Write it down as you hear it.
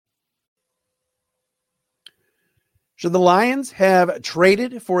Should the Lions have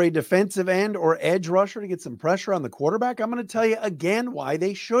traded for a defensive end or edge rusher to get some pressure on the quarterback? I'm going to tell you again why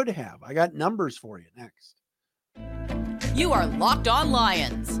they should have. I got numbers for you next. You are Locked On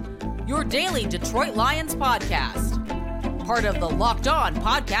Lions, your daily Detroit Lions podcast. Part of the Locked On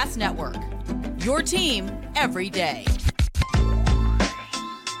Podcast Network, your team every day.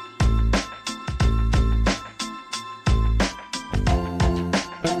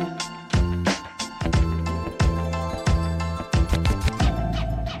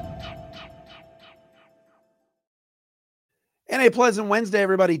 And a pleasant Wednesday,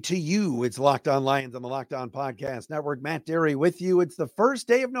 everybody, to you. It's Locked On Lions on the Locked On Podcast Network. Matt Derry with you. It's the first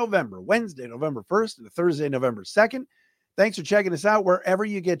day of November, Wednesday, November 1st, and Thursday, November 2nd. Thanks for checking us out wherever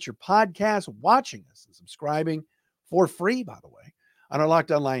you get your podcasts, watching us, and subscribing for free, by the way, on our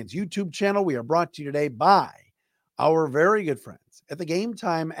Locked On Lions YouTube channel. We are brought to you today by our very good friends at the Game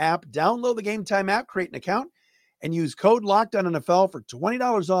Time app. Download the Game Time app, create an account, and use code Locked On NFL for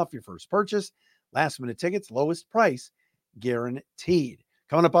 $20 off your first purchase. Last minute tickets, lowest price guaranteed.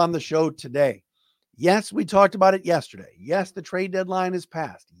 Coming up on the show today. Yes, we talked about it yesterday. Yes, the trade deadline is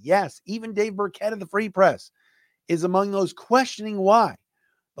passed. Yes, even Dave Burkett of the Free Press is among those questioning why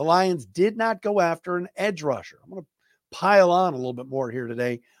the Lions did not go after an edge rusher. I'm going to pile on a little bit more here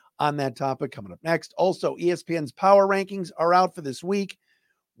today on that topic coming up next. Also, ESPN's power rankings are out for this week.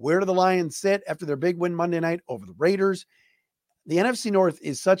 Where do the Lions sit after their big win Monday night over the Raiders? The NFC North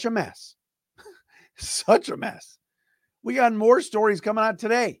is such a mess. Such a mess. We got more stories coming out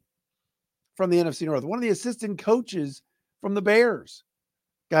today from the NFC North. One of the assistant coaches from the Bears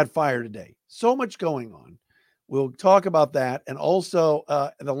got fired today. So much going on. We'll talk about that. And also,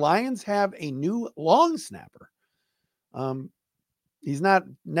 the Lions have a new long snapper. He's not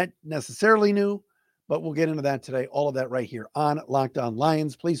necessarily new, but we'll get into that today. All of that right here on Locked On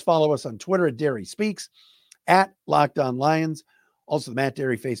Lions. Please follow us on Twitter at Derry Speaks, at Locked On Lions. Also, the Matt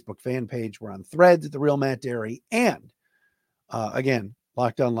Derry Facebook fan page. We're on Threads at The Real Matt Derry. And again,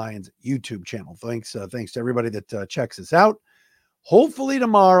 Locked On Lions YouTube channel. Thanks to everybody that checks us out. Hopefully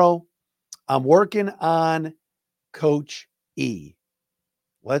tomorrow, I'm working on Coach E.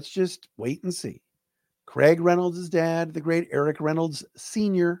 Let's just wait and see. Craig Reynolds' dad, the great Eric Reynolds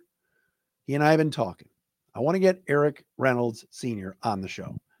Sr., he and I have been talking. I want to get Eric Reynolds Sr. on the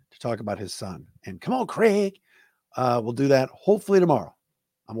show to talk about his son. And come on, Craig. We'll do that hopefully tomorrow.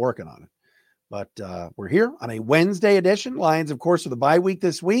 I'm working on it. But we're here on a Wednesday edition. Lions, of course, with a bye week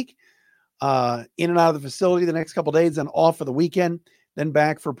this week. In and out of the facility the next couple of days, then off for the weekend. Then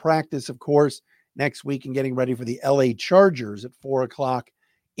back for practice, of course, next week and getting ready for the LA Chargers at 4 o'clock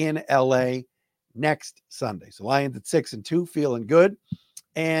in LA next Sunday. So Lions at 6-2, feeling good.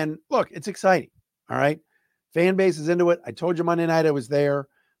 And look, it's exciting. All right. Fan base is into it. I told you Monday night I was there.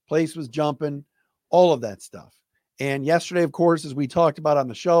 Place was jumping, all of that stuff. And yesterday, of course, as we talked about on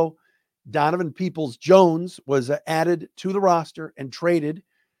the show, Donovan Peoples-Jones was added to the roster and traded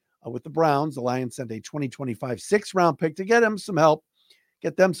with the Browns. The Lions sent a 2025 6th-round pick to get them some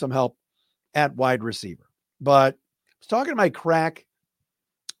help at wide receiver. But I was talking to my crack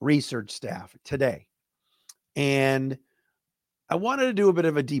research staff today, and I wanted to do a bit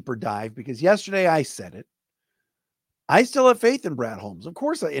of a deeper dive because yesterday I said it. I still have faith in Brad Holmes. Of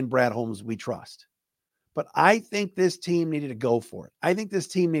course, in Brad Holmes we trust. But I think this team needed to go for it. I think this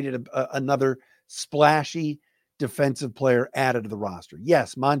team needed another splashy defensive player added to the roster.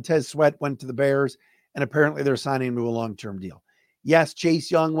 Yes, Montez Sweat went to the Bears, and apparently they're signing him to a long-term deal. Yes,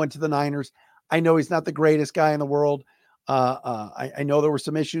 Chase Young went to the Niners. I know he's not the greatest guy in the world. I know there were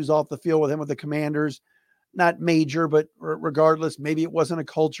some issues off the field with him with the Commanders. Not major, but regardless, maybe it wasn't a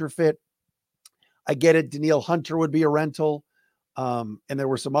culture fit. I get it. Danielle Hunter would be a rental. And there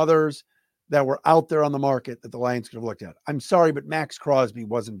were some others that were out there on the market that the Lions could have looked at. I'm sorry, but Max Crosby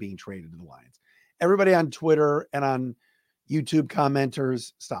wasn't being traded to the Lions. Everybody on Twitter and on YouTube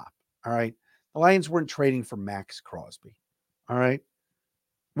commenters, stop. All right. The Lions weren't trading for Max Crosby. All right.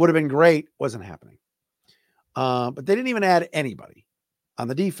 Would have been great. Wasn't happening. But they didn't even add anybody on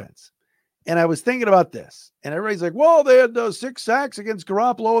the defense. And I was thinking about this, and everybody's like, well, they had 6 sacks against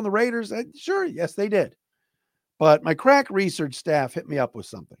Garoppolo and the Raiders. Sure. Yes, they did. But my crack research staff hit me up with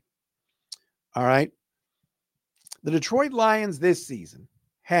something. All right. The Detroit Lions this season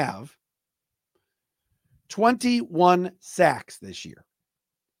have 21 sacks this year.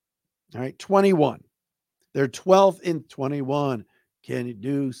 All right. 21. They're 12th in 21. Can you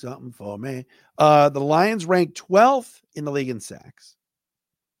do something for me? The Lions rank 12th in the league in sacks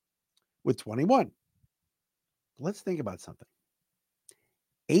with 21. Let's think about something.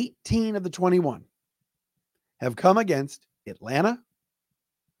 18 of the 21 have come against Atlanta,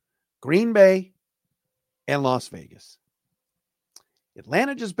 Green Bay, and Las Vegas.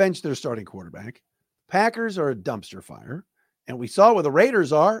 Atlanta just benched their starting quarterback. Packers are a dumpster fire. And we saw where the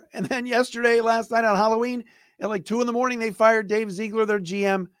Raiders are. And then last night on Halloween, at like 2 a.m, they fired Dave Ziegler, their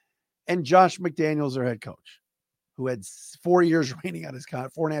GM, and Josh McDaniels, their head coach, who had 4 years remaining on his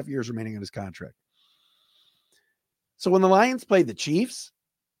 4.5 years remaining on his contract. So when the Lions played the Chiefs,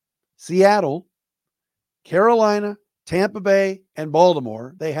 Seattle, Carolina, Tampa Bay, and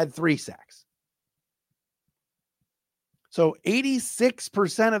Baltimore, they had 3 sacks. So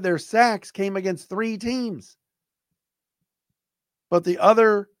 86% of their sacks came against 3 teams. But the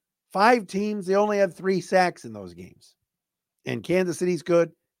other 5 teams, they only had 3 sacks in those games. And Kansas City's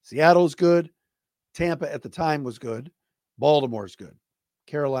good. Seattle's good. Tampa at the time was good. Baltimore's good.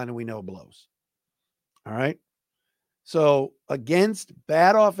 Carolina, we know, blows. All right. So against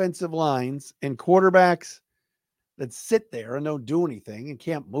bad offensive lines and quarterbacks that sit there and don't do anything and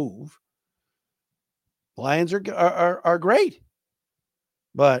can't move, the Lions are great.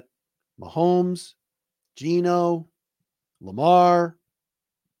 But Mahomes, Geno, Lamar,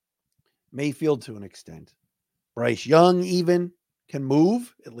 Mayfield to an extent, Bryce Young even can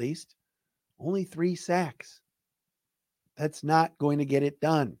move at least. Only 3 sacks. That's not going to get it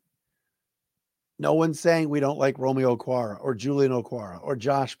done. No one's saying we don't like Romeo Okwara or Julian Okwara or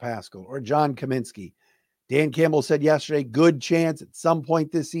Josh Paschal or John Kaminsky. Dan Campbell said yesterday, good chance at some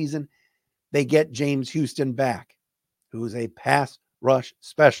point this season they get James Houston back, who is a pass rush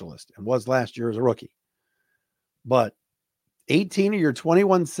specialist and was last year as a rookie. But 18 of your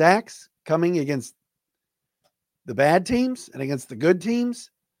 21 sacks coming against the bad teams and against the good teams.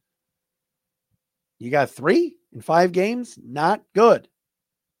 You got 3 in 5 games. Not good.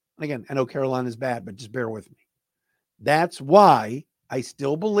 And again, I know Carolina is bad, but just bear with me. That's why I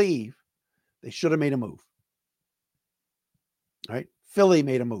still believe they should have made a move. All right. Philly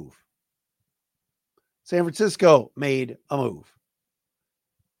made a move. San Francisco made a move.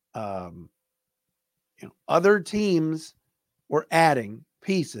 Other teams were adding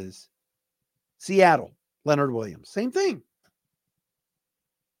pieces. Seattle, Leonard Williams, same thing.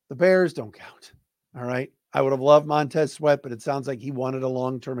 The Bears don't count. All right. I would have loved Montez Sweat, but it sounds like he wanted a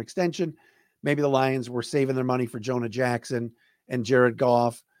long-term extension. Maybe the Lions were saving their money for Jonah Jackson and Jared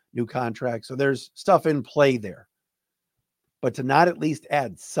Goff, new contract. So there's stuff in play there. But to not at least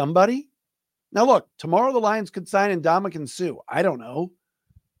add somebody. Now, look, tomorrow the Lions could sign Ndamukong Suh. I don't know.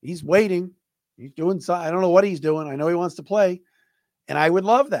 He's waiting. He's doing something. I don't know what he's doing. I know he wants to play. And I would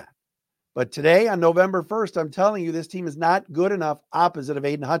love that. But today, on November 1st, I'm telling you, this team is not good enough opposite of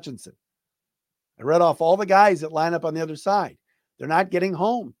Aiden Hutchinson. I read off all the guys that line up on the other side. They're not getting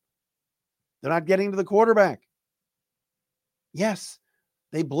home. They're not getting to the quarterback. Yes,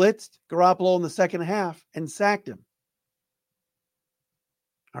 they blitzed Garoppolo in the second half and sacked him.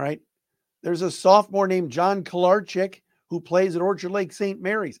 All right. There's a sophomore named John Kolarczyk who plays at Orchard Lake St.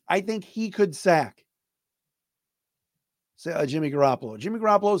 Mary's. I think he could sack Jimmy Garoppolo. Jimmy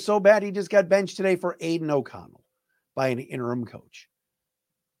Garoppolo is so bad, he just got benched today for Aiden O'Connell by an interim coach.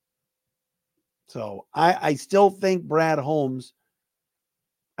 So I still think Brad Holmes,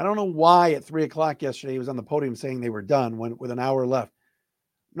 I don't know why at 3:00 yesterday he was on the podium saying they were done with an hour left.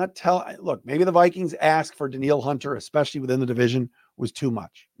 I'm not telling, look, maybe the Vikings asked for Danielle Hunter, especially within the division, was too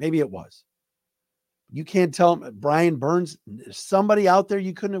much. Maybe it was. You can't tell him, Brian Burns, somebody out there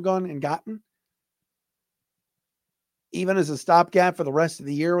you couldn't have gone and gotten? Even as a stopgap for the rest of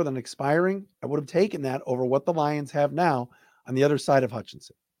the year with an expiring, I would have taken that over what the Lions have now on the other side of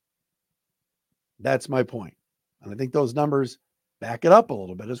Hutchinson. That's my point. And I think those numbers back it up a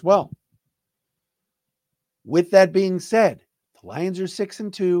little bit as well. With that being said, the Lions are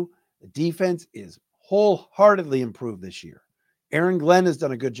 6-2. The defense is wholeheartedly improved this year. Aaron Glenn has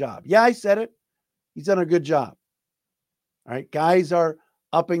done a good job. Yeah, I said it. He's done a good job. All right. Guys are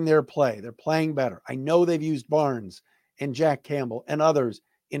upping their play. They're playing better. I know they've used Barnes and Jack Campbell and others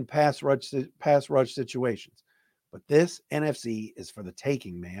in pass rush situations. But this NFC is for the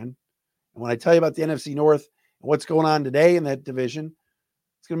taking, man. And when I tell you about the NFC North and what's going on today in that division,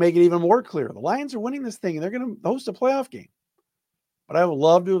 it's going to make it even more clear. The Lions are winning this thing, and they're going to host a playoff game. But I would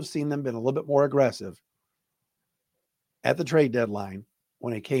love to have seen them been a little bit more aggressive at the trade deadline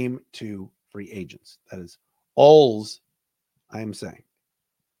when it came to free agents. That is all I am saying.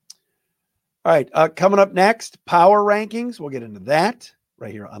 All right, coming up next, power rankings. We'll get into that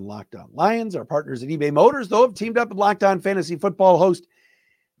right here on Locked On Lions. Our partners at eBay Motors, though, have teamed up with Locked On Fantasy Football host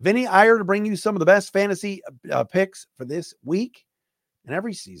Vinny Iyer to bring you some of the best fantasy picks for this week and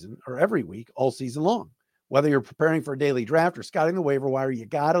every season, or every week, all season long. Whether you're preparing for a daily draft or scouting the waiver wire, you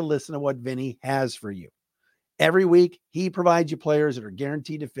got to listen to what Vinny has for you. Every week, he provides you players that are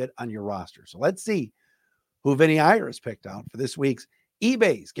guaranteed to fit on your roster. So let's see who Vinny Iyer picked out for this week's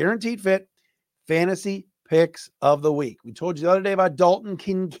eBay's Guaranteed Fit Fantasy Picks of the Week. We told you the other day about Dalton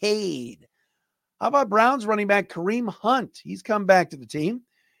Kincaid. How about Browns running back Kareem Hunt? He's come back to the team,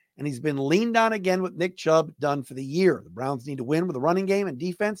 and he's been leaned on again with Nick Chubb done for the year. The Browns need to win with a running game and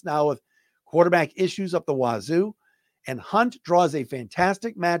defense now with quarterback issues up the wazoo, and Hunt draws a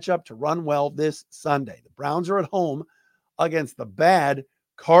fantastic matchup to run well this Sunday. The Browns are at home against the bad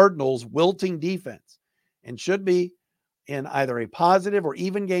Cardinals wilting defense and should be in either a positive or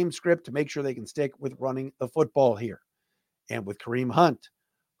even game script to make sure they can stick with running the football here. And with Kareem Hunt,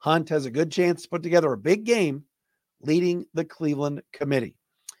 Hunt has a good chance to put together a big game leading the Cleveland committee.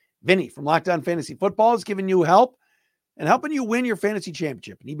 Vinny from Locked On Fantasy Football is giving you help and helping you win your fantasy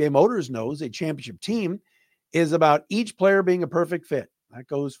championship. And eBay Motors knows a championship team is about each player being a perfect fit. That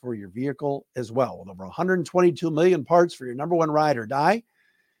goes for your vehicle as well. With over 122 million parts for your number one ride or die,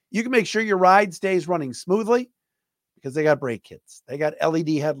 you can make sure your ride stays running smoothly because they got brake kits. They got LED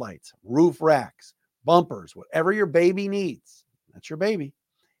headlights, roof racks, bumpers, whatever your baby needs. That's your baby.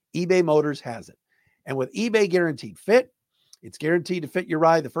 eBay Motors has it. And with eBay Guaranteed Fit, it's guaranteed to fit your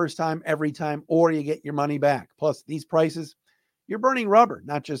ride the first time, every time, or you get your money back. Plus, these prices, you're burning rubber,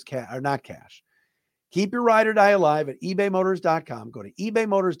 not cash. Keep your ride or die alive at ebaymotors.com. Go to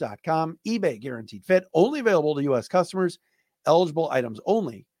ebaymotors.com. eBay Guaranteed Fit, only available to U.S. customers. Eligible items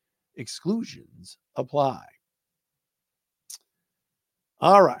only. Exclusions apply.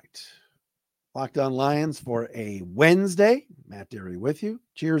 All right. Locked On Lions for a Wednesday. Matt Derry with you.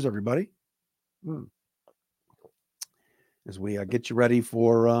 Cheers, everybody. As we get you ready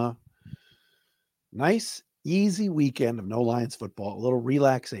for a nice, easy weekend of no Lions football, a little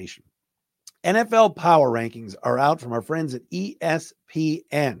relaxation. NFL power rankings are out from our friends at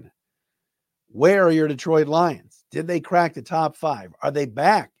ESPN. Where are your Detroit Lions? Did they crack the top 5? Are they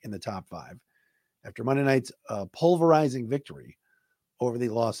back in the top 5 after Monday night's pulverizing victory over the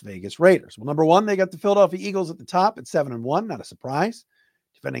Las Vegas Raiders? Well, number 1, they got the Philadelphia Eagles at the top at 7-1. Not a surprise.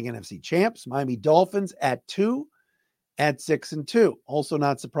 Defending NFC champs, Miami Dolphins at 2 at 6-2. Also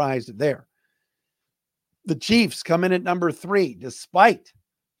not surprised there. The Chiefs come in at number 3, despite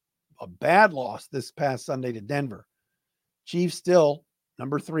a bad loss this past Sunday to Denver. Chiefs still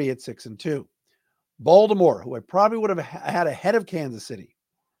number 3 at 6-2. Baltimore, who I probably would have had ahead of Kansas City,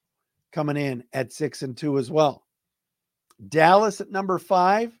 coming in at 6-2 as well. Dallas at number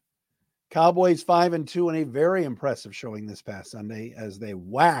 5. Cowboys 5-2 in a very impressive showing this past Sunday as they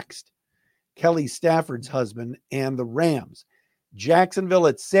waxed Kelly Stafford's husband and the Rams. Jacksonville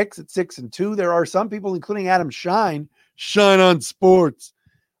at 6 at 6-2. There are some people, including Adam Shine on Sports,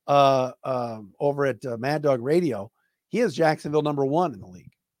 over at Mad Dog Radio. He has Jacksonville number 1 in the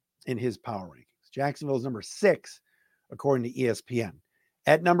league in his power rankings. Jacksonville is number 6, according to ESPN.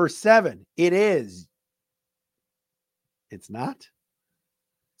 At number 7, it's not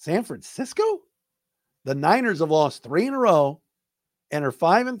San Francisco. The Niners have lost 3 in a row and are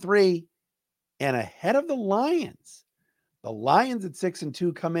 5-3 and ahead of the Lions. The Lions at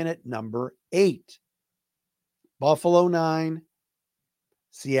 6-2 come in at number 8. Buffalo 9,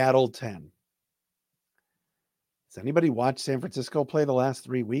 Seattle 10. Has anybody watched San Francisco play the last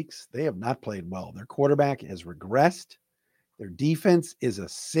 3 weeks? They have not played well. Their quarterback has regressed. Their defense is a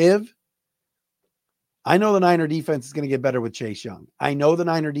sieve. I know the Niner defense is going to get better with Chase Young. I know the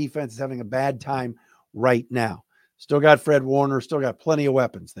Niner defense is having a bad time right now. Still got Fred Warner, still got plenty of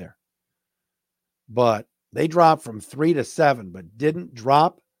weapons there. But they dropped from 3 to 7, but didn't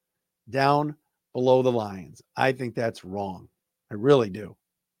drop down below the Lions. I think that's wrong. I really do.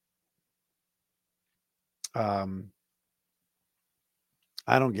 I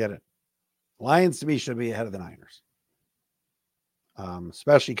don't get it. Lions to me should be ahead of the Niners.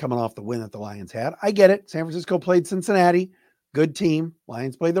 Especially coming off the win that the Lions had. I get it. San Francisco played Cincinnati. Good team.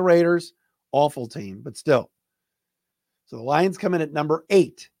 Lions played the Raiders. Awful team, but still. So the Lions come in at number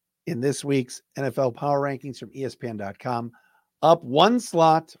 8 in this week's NFL Power Rankings from ESPN.com. Up 1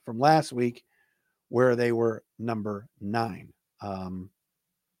 slot from last week where they were number 9. In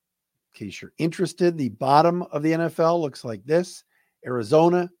case you're interested, the bottom of the NFL looks like this.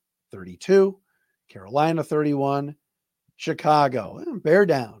 Arizona, 32. Carolina, 31. Chicago, bear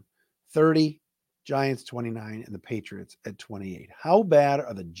down, 30. Giants, 29. And the Patriots at 28. How bad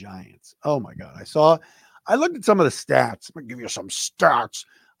are the Giants? Oh, my God. I looked at some of the stats. I'm going to give you some stats.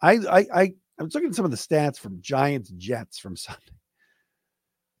 I was looking at some of the stats from Giants Jets from Sunday.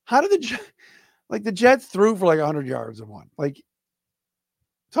 How did the Jets threw for like 100 yards and won? Like,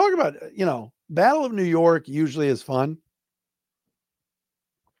 talk about, Battle of New York usually is fun.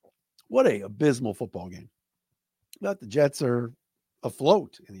 What a abysmal football game. But the Jets are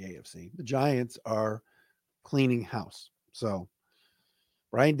afloat in the AFC. The Giants are cleaning house. So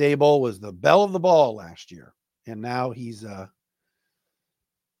Brian Daboll was the belle of the ball last year, and now he's not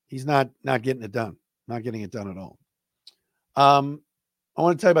getting it done, not getting it done at all. I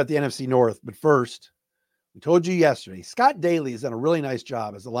want to tell you about the NFC North, but first, we told you yesterday, Scott Daly has done a really nice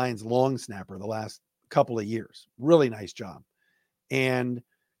job as the Lions long snapper the last couple of years. Really nice job. And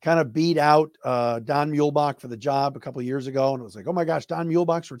kind of beat out Don Muhlbach for the job a couple of years ago. And it was like, oh my gosh, Don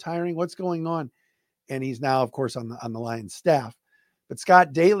Muhlbach's retiring. What's going on? And he's now, of course, on the Lions staff. But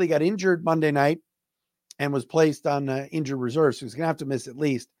Scott Daly got injured Monday night and was placed on injured reserve. So he's going to have to miss at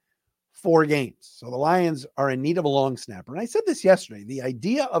least 4 games. So the Lions are in need of a long snapper. And I said this yesterday, the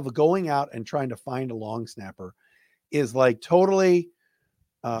idea of going out and trying to find a long snapper is like totally,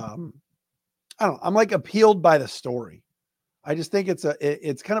 I don't know, I'm like appealed by the story. I just think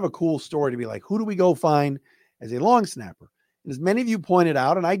it's kind of a cool story to be like, who do we go find as a long snapper? And as many of you pointed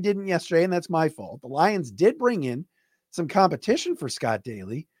out, and I didn't yesterday, and that's my fault, the Lions did bring in some competition for Scott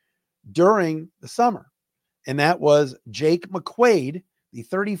Daly during the summer. And that was Jake McQuaid, the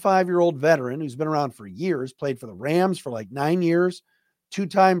 35-year-old veteran who's been around for years, played for the Rams for like 9 years,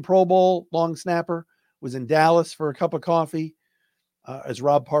 2-time Pro Bowl long snapper, was in Dallas for a cup of coffee. As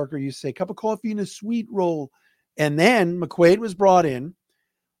Rob Parker used to say, cup of coffee and a sweet roll. And then McQuaid was brought in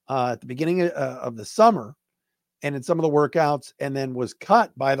at the beginning of the summer and in some of the workouts, and then was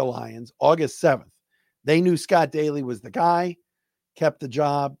cut by the Lions August 7th. They knew Scott Daly was the guy, kept the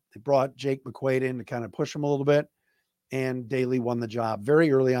job. They brought Jake McQuaid in to kind of push him a little bit, and Daly won the job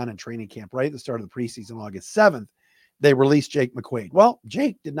very early on in training camp, right at the start of the preseason, August 7th. They released Jake McQuaid. Well,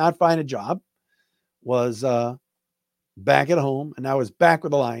 Jake did not find a job, was back at home, and now is back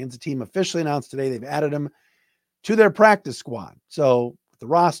with the Lions. The team officially announced today they've added him to their practice squad. So with the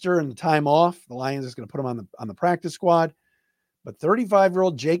roster and the time off, the Lions is going to put him on the practice squad. But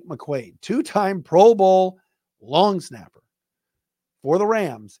 35-year-old Jake McQuaid, 2-time Pro Bowl long snapper for the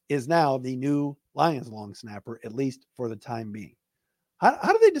Rams, is now the new Lions long snapper, at least for the time being. How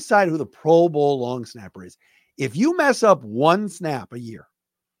do they decide who the Pro Bowl long snapper is? If you mess up one snap a year,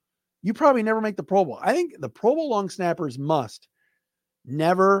 you probably never make the Pro Bowl. I think the Pro Bowl long snappers must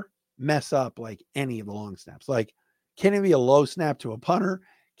never mess up like any of the long snaps. Like, can't even be a low snap to a punter,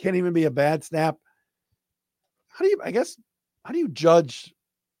 can't even be a bad snap. How do you judge?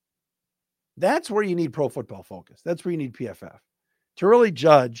 That's where you need Pro Football Focus. That's where you need PFF to really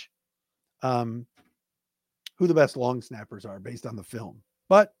judge who the best long snappers are based on the film.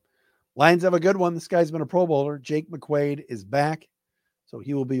 But Lions have a good one. This guy's been a Pro Bowler. Jake McQuaid is back. So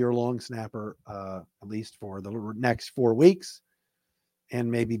he will be your long snapper, at least for the next 4 weeks,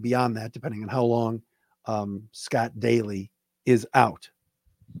 and maybe beyond that, depending on how long Scott Daly is out.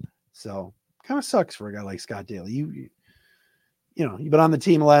 So kind of sucks for a guy like Scott Daly. You know, you've been on the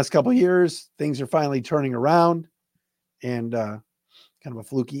team the last couple of years. Things are finally turning around, and kind of a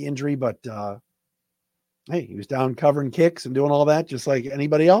fluky injury, but hey, he was down covering kicks and doing all that just like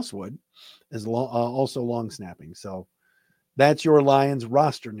anybody else would, as also long snapping. So that's your Lions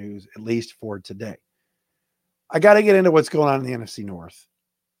roster news, at least for today. I got to get into what's going on in the NFC North.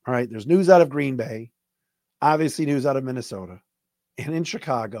 All right, there's news out of Green Bay, obviously news out of Minnesota, and in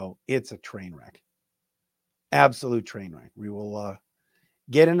Chicago, it's a train wreck. Absolute train wreck. We will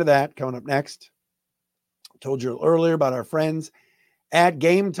get into that coming up next. I told you earlier about our friends at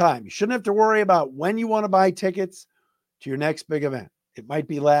Game Time. You shouldn't have to worry about when you want to buy tickets to your next big event. It might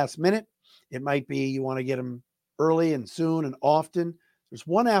be last minute. It might be you want to get them early and soon and often. There's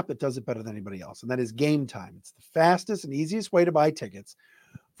one app that does it better than anybody else, and that is Game Time. It's the fastest and easiest way to buy tickets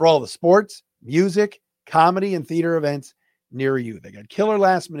for all the sports, music, comedy, and theater events near you. They got killer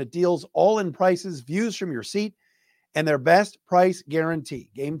last-minute deals, all-in prices, views from your seat, and their best price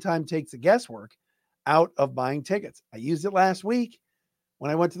guarantee. Game Time takes the guesswork out of buying tickets. I used it last week when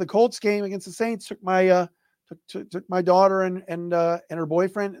I went to the Colts game against the Saints. Took my took my daughter and her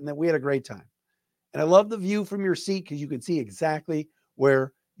boyfriend, and then we had a great time. And I love the view from your seat because you can see exactly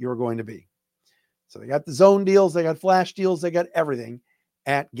where you're going to be. So they got the zone deals, they got flash deals, they got everything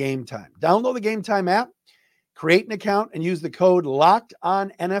at Game Time. Download the Game Time app, create an account, and use the code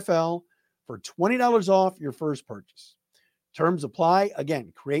LOCKEDONNFL for $20 off your first purchase. Terms apply.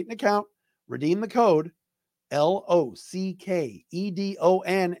 Again, create an account, redeem the code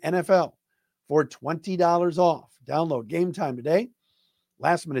LOCKEDONNFL for $20 off. Download Game Time today.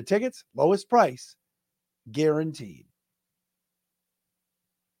 Last minute tickets, lowest price, guaranteed.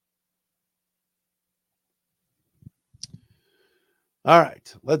 All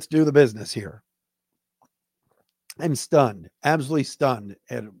right, let's do the business here. I'm stunned, absolutely stunned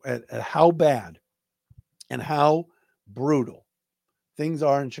at how bad and how brutal things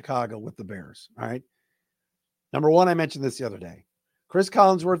are in Chicago with the Bears. All right. Number one, I mentioned this the other day. Chris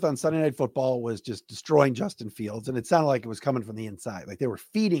Collinsworth on Sunday Night Football was just destroying Justin Fields, and it sounded like it was coming from the inside. Like they were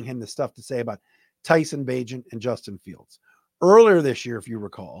feeding him the stuff to say about Tyson Bagent and Justin Fields. Earlier this year, if you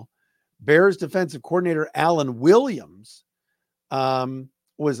recall, Bears defensive coordinator Alan Williams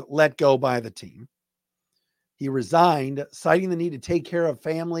was let go by the team. He resigned, citing the need to take care of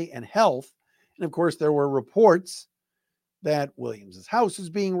family and health. And of course, there were reports that Williams' house was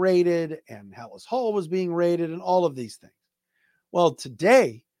being raided and Hallis Hall was being raided and all of these things. Well,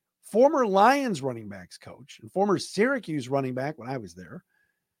 today, former Lions running backs coach and former Syracuse running back when I was there,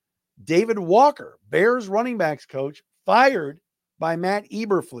 David Walker, Bears running backs coach, fired by Matt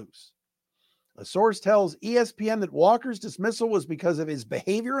Eberflus. A source tells ESPN that Walker's dismissal was because of his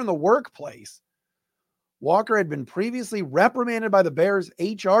behavior in the workplace. Walker had been previously reprimanded by the Bears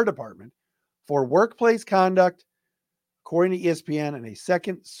HR department for workplace conduct, according to ESPN, and a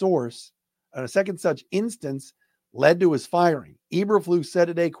second such instance led to his firing. Eberflus said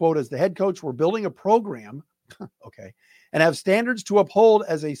today, quote, as the head coach, we're building a program, okay, and have standards to uphold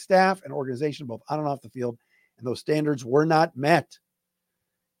as a staff and organization, both on and off the field, and those standards were not met.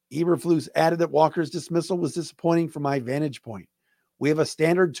 Eberflus added that Walker's dismissal was disappointing from my vantage point. We have a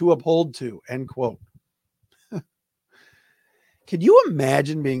standard to uphold too, end quote. Could you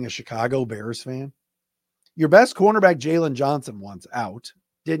imagine being a Chicago Bears fan? Your best cornerback, Jalen Johnson, once out,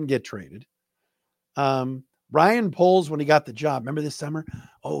 didn't get traded. Ryan Poles, when he got the job, remember this summer?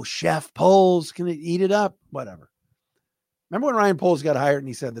 Oh, Chef Poles, can eat it up? Whatever. Remember when Ryan Poles got hired and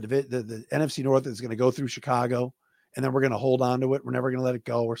he said the NFC North is going to go through Chicago and then we're going to hold on to it. We're never going to let it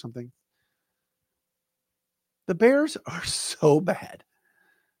go or something. The Bears are so bad.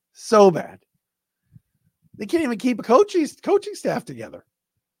 So bad. They can't even keep a coaching staff together.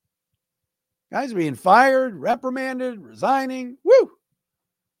 Guys are being fired, reprimanded, resigning. Woo!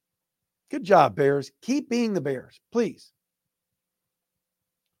 Good job, Bears. Keep being the Bears, please.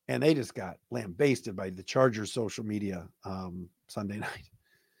 And they just got lambasted by the Chargers social media Sunday night.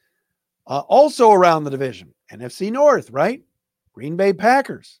 Also around the division, NFC North, right? Green Bay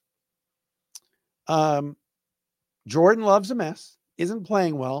Packers. Jordan Love's a mess, isn't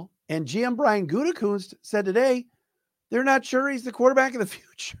playing well. And GM Brian Gutekunst said today they're not sure he's the quarterback of the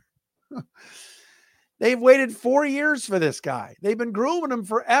future. They've waited 4 years for this guy. They've been grooming him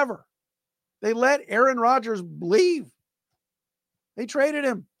forever. They let Aaron Rodgers leave. They traded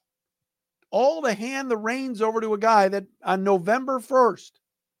him. All to hand the reins over to a guy that on November 1st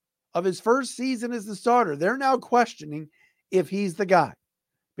of his first season as the starter, they're now questioning if he's the guy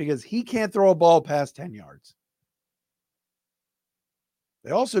because he can't throw a ball past 10 yards. They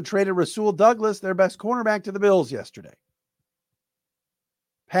also traded Rasul Douglas, their best cornerback, to the Bills yesterday.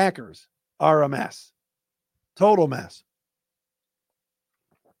 Packers are a mess. Total mess.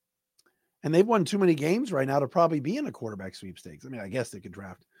 And they've won too many games right now to probably be in a quarterback sweepstakes. I mean, I guess they could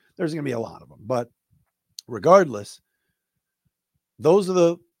draft. There's going to be a lot of them. But regardless, those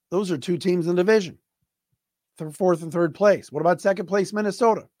are two teams in the division. Fourth and third place. What about second place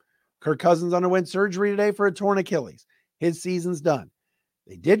Minnesota? Kirk Cousins underwent surgery today for a torn Achilles. His season's done.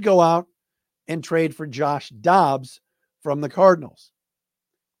 They did go out and trade for Josh Dobbs from the Cardinals.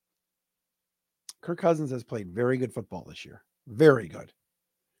 Kirk Cousins has played very good football this year. Very good.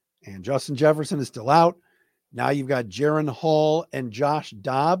 And Justin Jefferson is still out. Now you've got Jaron Hall and Josh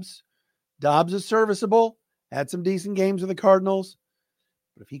Dobbs. Dobbs is serviceable. Had some decent games with the Cardinals.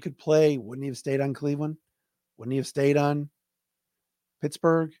 But if he could play, wouldn't he have stayed on Cleveland? Wouldn't he have stayed on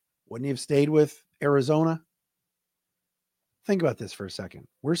Pittsburgh? Wouldn't he have stayed with Arizona? Think about this for a second.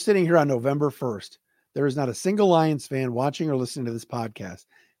 We're sitting here on November 1st. There is not a single Lions fan watching or listening to this podcast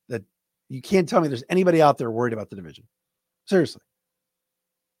that you can't tell me there's anybody out there worried about the division. Seriously.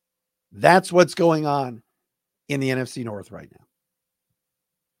 That's what's going on in the NFC North right now.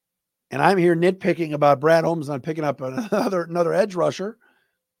 And I'm here nitpicking about Brad Holmes not picking up another edge rusher.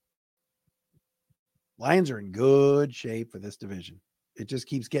 Lions are in good shape for this division. It just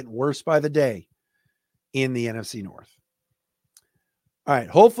keeps getting worse by the day in the NFC North. All right.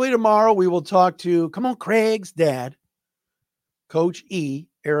 Hopefully tomorrow we will talk to, come on, Craig's dad, Coach E,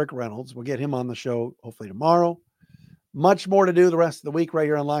 Eric Reynolds. We'll get him on the show hopefully tomorrow. Much more to do the rest of the week right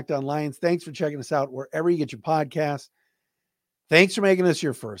here on Locked On Lions. Thanks for checking us out wherever you get your podcasts. Thanks for making this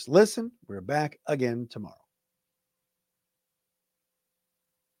your first listen. We're back again tomorrow.